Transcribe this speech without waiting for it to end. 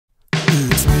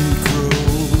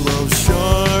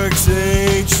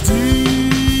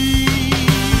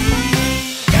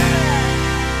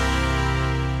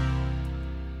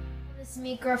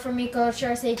Micro from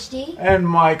MicroLovesSharksHD. And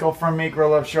Michael from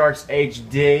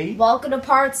MicroLovesSharksHD. Welcome to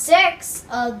part 6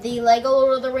 of the Lego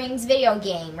Lord of the Rings video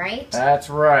game, right? That's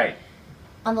right.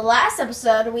 On the last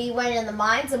episode, we went in the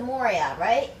mines of Moria,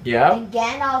 right? Yeah. And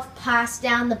Gandalf passed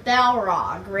down the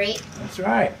Balrog, right? That's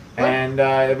right.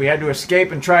 And we had to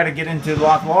escape and try to get into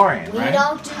Lothlorien, right? We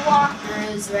don't do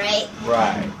walkthroughs, right?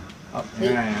 Right. Oh,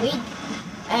 here I am.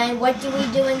 And what do we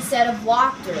do instead of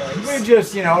walkthroughs? We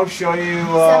just, show you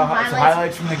some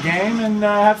highlights from the game and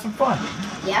have some fun.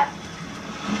 Yep.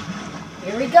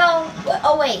 Here we go.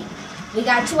 Oh, wait. We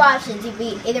got two options.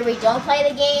 Either we don't play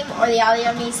the game or the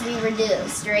audio needs to be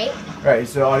reduced, right? Right.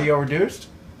 So audio reduced?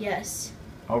 Yes.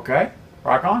 Okay.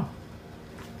 Rock on.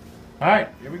 All right.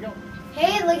 Here we go.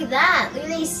 Hey, look at that. Look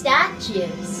at these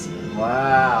statues.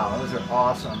 Wow. Those are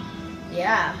awesome.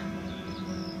 Yeah.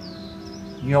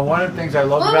 One of the things I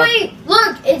loved about... Wait!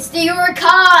 Look! It's the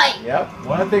Urukai! Yep.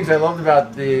 One of the things I loved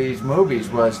about these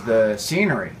movies was the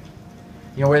scenery.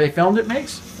 You know where they filmed it,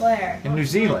 Mix? Where? In New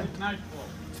Zealand.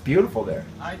 It's beautiful there.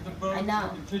 I know.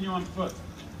 Continue on foot.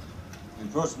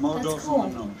 And push more That's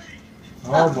cool.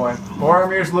 Oh boy.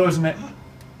 Boromir's losing it.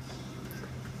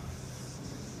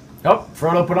 Oh,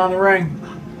 Frodo put on the ring.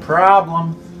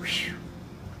 Problem.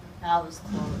 That was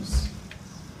close.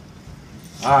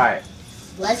 Alright.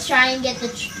 Let's try and get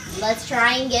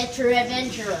True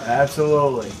Adventure.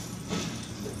 Absolutely.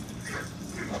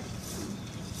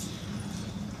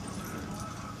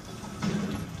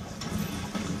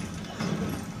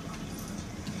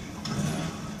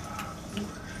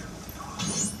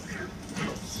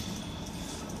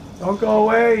 Don't go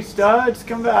away, studs.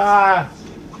 Come back.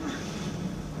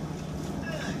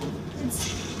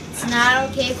 It's not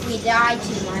okay if we die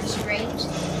too much, right?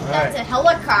 That's a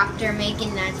helicopter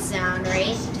making that sound,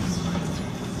 right?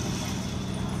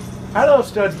 How do those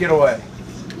studs get away?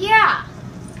 Yeah.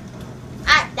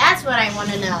 That's what I want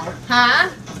to know. Huh?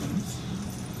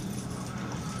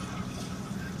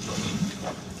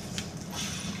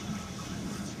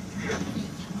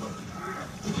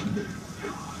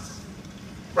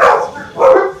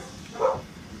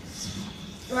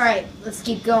 Alright, let's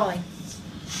keep going.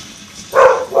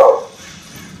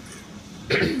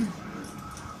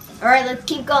 Alright, let's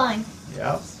keep going.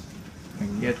 Yep. We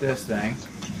can get this thing.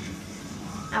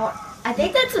 I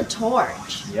think that's a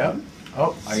torch. Yep.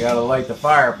 Oh, I gotta light the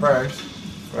fire first.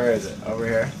 Where is it? Over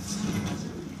here.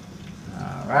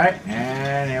 Alright,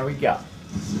 and here we go.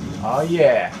 Oh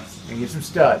yeah. And get some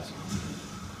studs.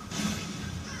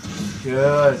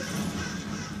 Good.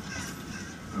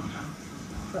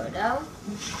 Frodo.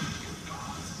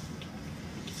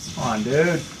 Come on,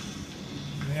 dude.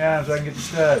 Yeah, so I can get the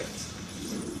studs.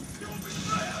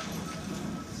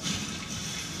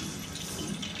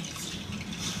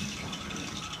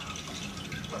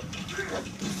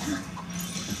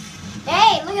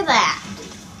 Hey, look at that.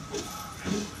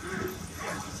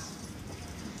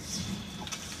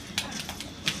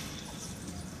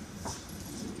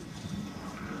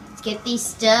 Get these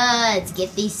studs.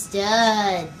 Get these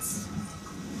studs.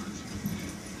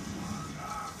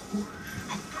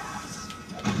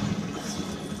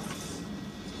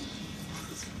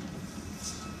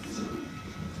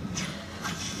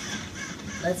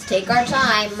 Let's take our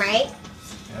time, right?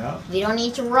 Yeah. We don't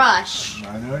need to rush.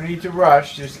 No need to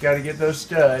rush. Just gotta get those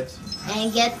studs.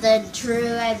 And get the True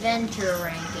Adventure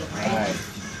ranking, right? Right.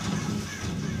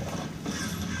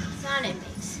 It's not in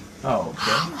mix. Oh,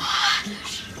 okay.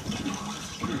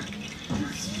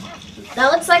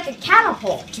 That looks like a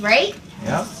catapult, right?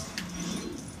 Yep.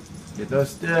 Get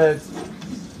those studs.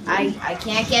 I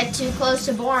can't get too close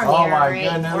to Boromir, Oh my right?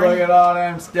 goodness, look at all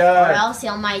them Or studs. else he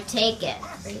might take it.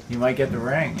 Right? You might get the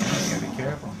ring. Yeah, you gotta be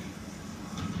careful.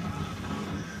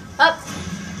 Up.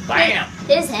 Bam!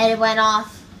 His head went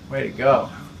off. Way to go.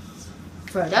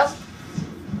 Frodo.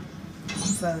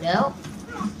 Frodo.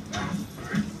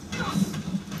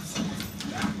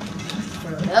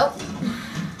 Frodo.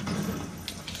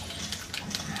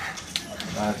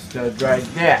 A lot of studs right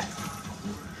there.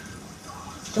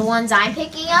 The ones I'm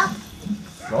picking up?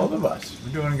 Both of us.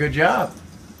 We're doing a good job.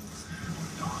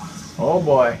 Oh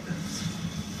boy.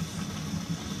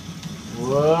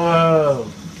 Whoa.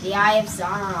 The Eye of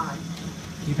Sauron.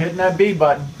 Keep hitting that B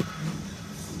button.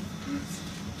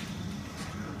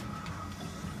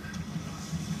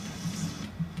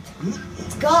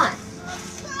 It's gone.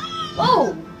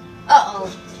 Oh.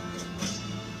 Uh-oh.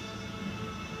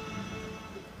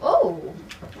 Oh.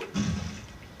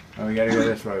 Oh, we gotta go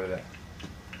this way with it.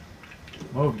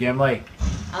 Move, Gimli.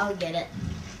 I'll get it.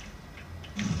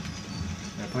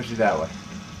 Now push it that way.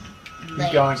 Lay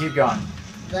Keep going, keep going.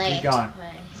 Lay Keep going.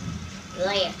 Way.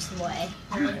 Lay it way.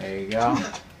 There you go.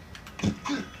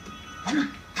 I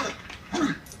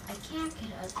can't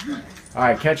get up there. All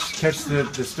right, catch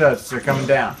the studs. They're coming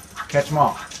down. Catch them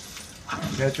all.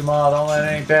 Catch them all. Don't let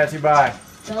any pass you by.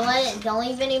 Don't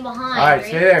leave any behind. All right,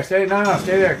 stay there. Stay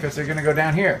there, because they're gonna go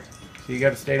down here. So you got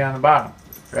to stay down the bottom.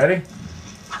 Ready?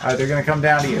 All right, they're gonna come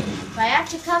down to you. If I have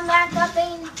to come back up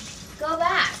and go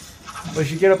back. Well, you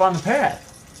should get up on the pad.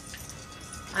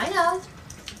 I know.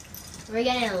 We're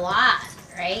getting a lot,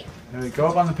 right? Go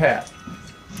up on the pad.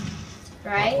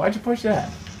 Right? Why'd you push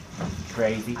that?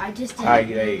 Crazy. I just didn't. All right,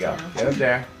 there you go. Get up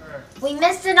there. We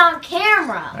missed it on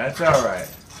camera. That's all right.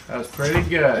 That was pretty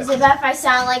good. Is it bad if I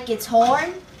sound like it's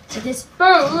horn? Like this.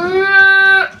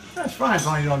 That's fine as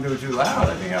long as you don't do it too loud.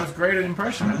 I think that was a great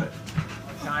impression of it.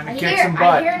 Time to kick some butt.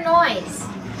 I hear noise.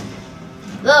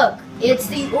 Look, it's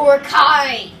the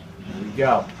Urkai. Here we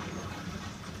go.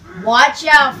 Watch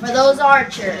out for those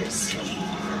archers.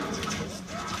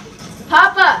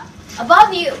 Papa,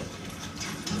 above you.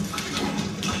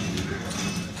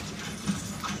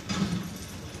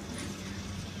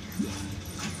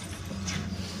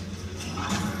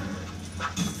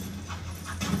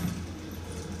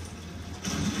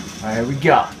 All right, here we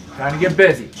go. Time to get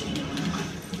busy.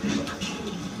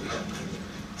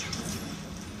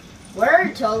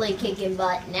 We're totally kicking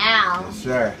butt now. Yes,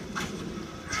 sir.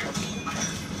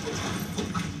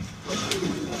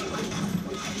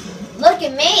 Look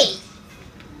at me.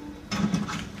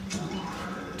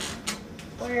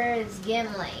 Where is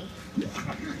Gimli?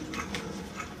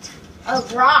 Oh,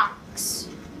 rocks.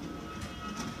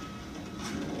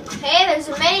 Hey, there's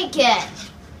a mini kit.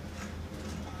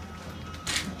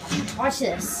 Watch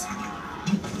this.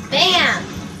 Bam!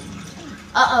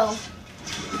 Uh-oh.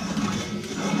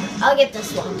 I'll get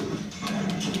this one.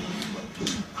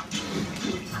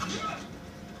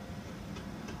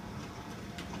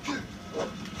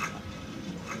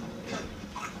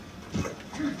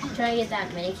 Try to get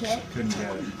that mini kit. Couldn't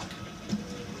get it.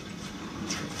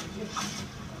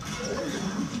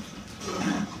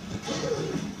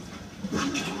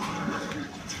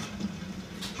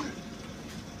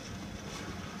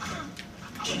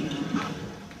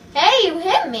 Hey, you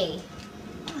hit me.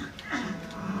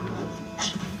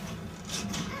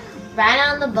 Right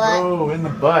on the butt. Oh, in the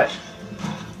butt.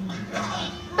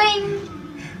 Bing.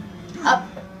 Up.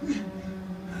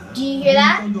 Do you hear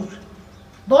that?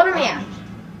 Buttermere.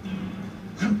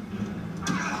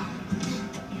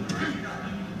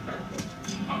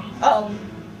 Uh-oh.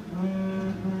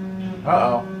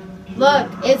 Uh-oh.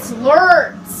 Look, it's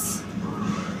Lurtz.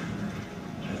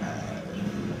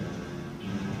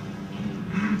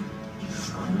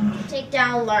 Take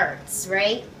down Lurtz,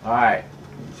 right? All right.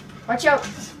 Watch out.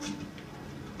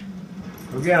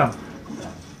 Go get him.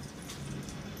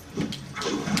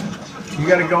 You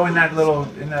got to go in that little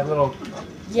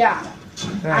Yeah,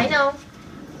 thing. I know.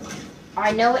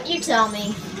 I know what you tell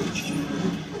me.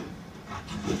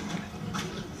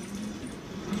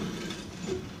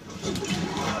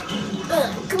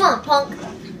 Come on, punk.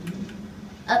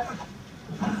 Up.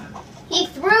 He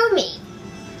threw me.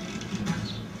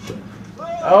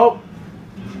 Oh.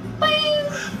 Bing.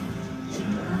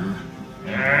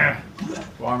 Yeah.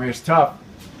 Boromir's tough.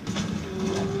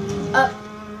 Up.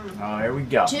 Oh, here we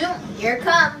go. 2. Here it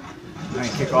come. I'm going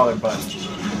to kick all their butts.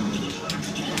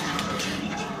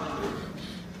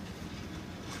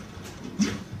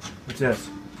 What's this?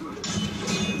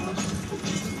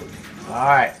 All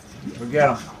right. Go get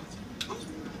him.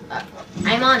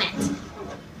 I'm on it.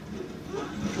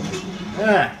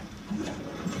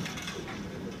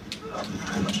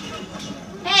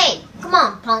 Hey, come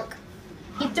on, punk.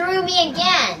 He threw me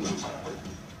again.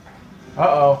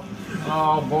 Uh-oh.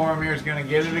 Oh, Boromir's going to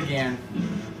get it again.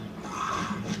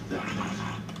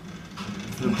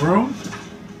 The broom?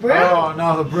 Broom? Oh,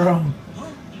 no, the broom.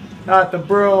 Not the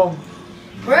broom.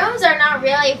 Brooms are not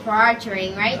really for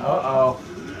archering, right? Uh-oh.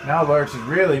 Now Lurch is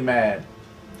really mad.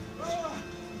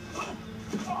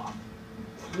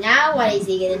 Now what is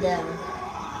he gonna do?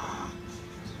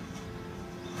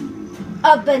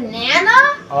 A banana?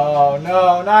 Oh,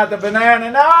 no, not the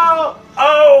banana. No!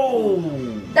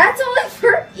 Oh! That's only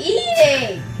for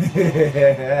eating.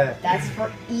 That's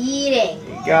for eating.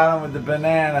 You got him with the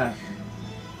banana.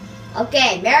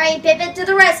 Okay, Mary and Pippin to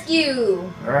the rescue.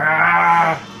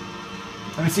 Rah!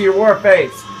 Let me see your war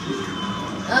face.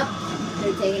 Oh,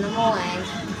 they're taking him away.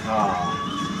 Oh,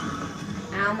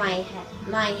 Ow,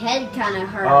 my head kind of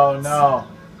hurts. oh no.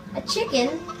 A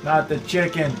chicken. Not the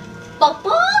chicken.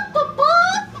 Papa,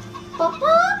 papa,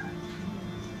 papa.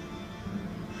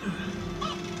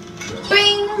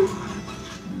 Bing.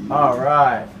 All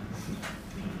right.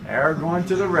 Aragorn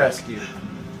to the rescue.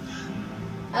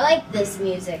 I like this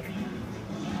music.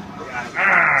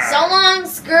 So long,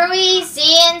 Screwy.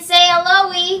 See you and say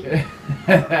hello-y.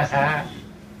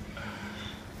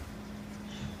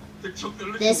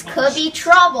 This could be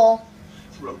trouble.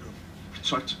 Frodo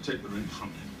tried to take the ring from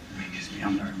him. The ring is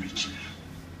beyond our reach.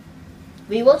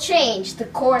 We will change the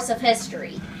course of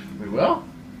history. We will?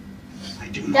 I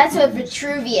do not. That's what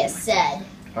Vitruvius said.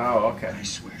 Oh, okay. I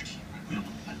swear to you, I will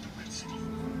not let the Red City.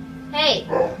 Hey,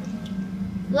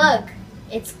 look,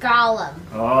 it's Gollum.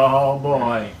 Oh,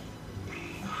 boy.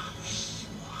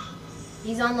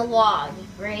 He's on the log,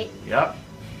 right? Yep.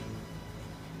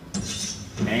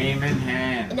 Aim in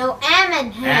hand. No, Aim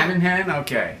in hand. Aim in hand?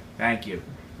 Okay. Thank you.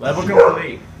 Level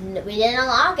complete. We didn't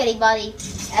unlock anybody.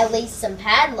 At least some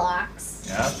padlocks.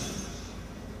 Yep.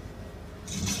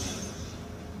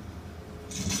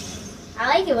 I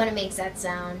like it when it makes that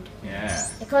sound. Yeah.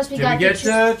 Of course, we Did got we get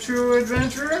the true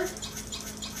adventurer?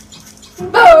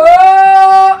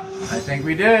 I think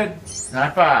we did.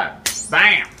 High five.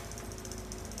 Bam!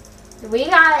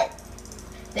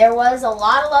 There was a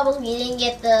lot of levels we didn't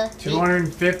get the...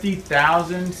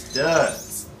 250,000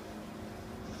 studs.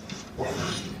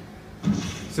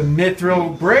 Some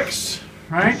mithril bricks,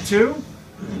 right? 2.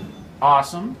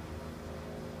 Awesome.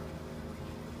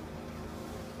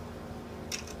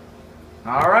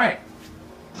 All right.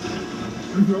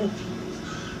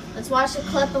 Let's watch the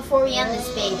clip before we end this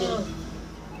baby.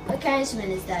 What kind of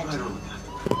instrument is that?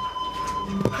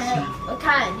 What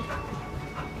kind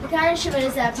of instrument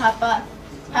is that, Papa?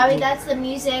 Probably that's the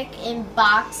music in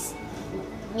box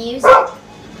music. I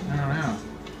don't know.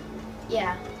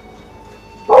 Yeah.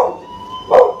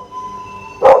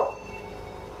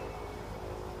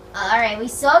 Alright, we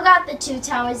still got the 2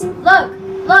 towers. Look!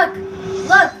 Look!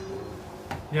 Look!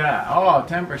 Yeah. Oh,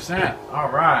 10%. All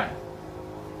right.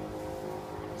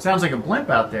 Sounds like a blimp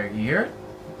out there. You hear it?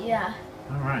 Yeah.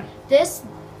 All right. This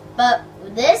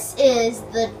is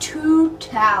the 2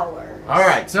 towers. All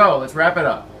right. So let's wrap it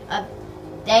up.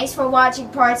 Thanks for watching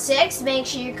part 6. Make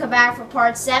sure you come back for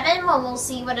part 7 when we'll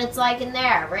see what it's like in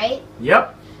there, right?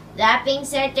 Yep. That being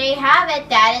said, there you have it.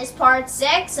 That is part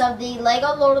 6 of the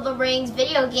Lego Lord of the Rings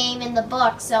video game in the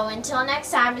book. So until next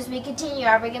time as we continue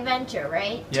our big adventure,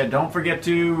 right? Yeah, don't forget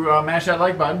to mash that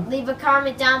like button. Leave a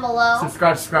comment down below.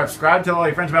 Subscribe. Tell all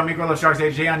your friends about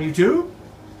MicroLovesSharksHD on YouTube.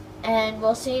 And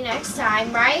we'll see you next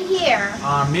time right here.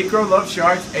 On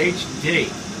MicroLovesSharksHD.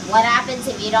 What happens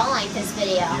if you don't like this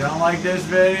video? If you don't like this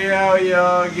video,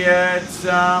 you'll get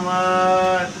some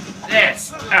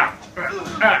this.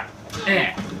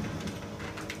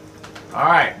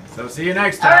 Alright, so see you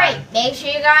next time. Alright, make sure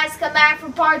you guys come back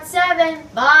for part 7.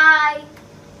 Bye.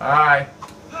 Bye.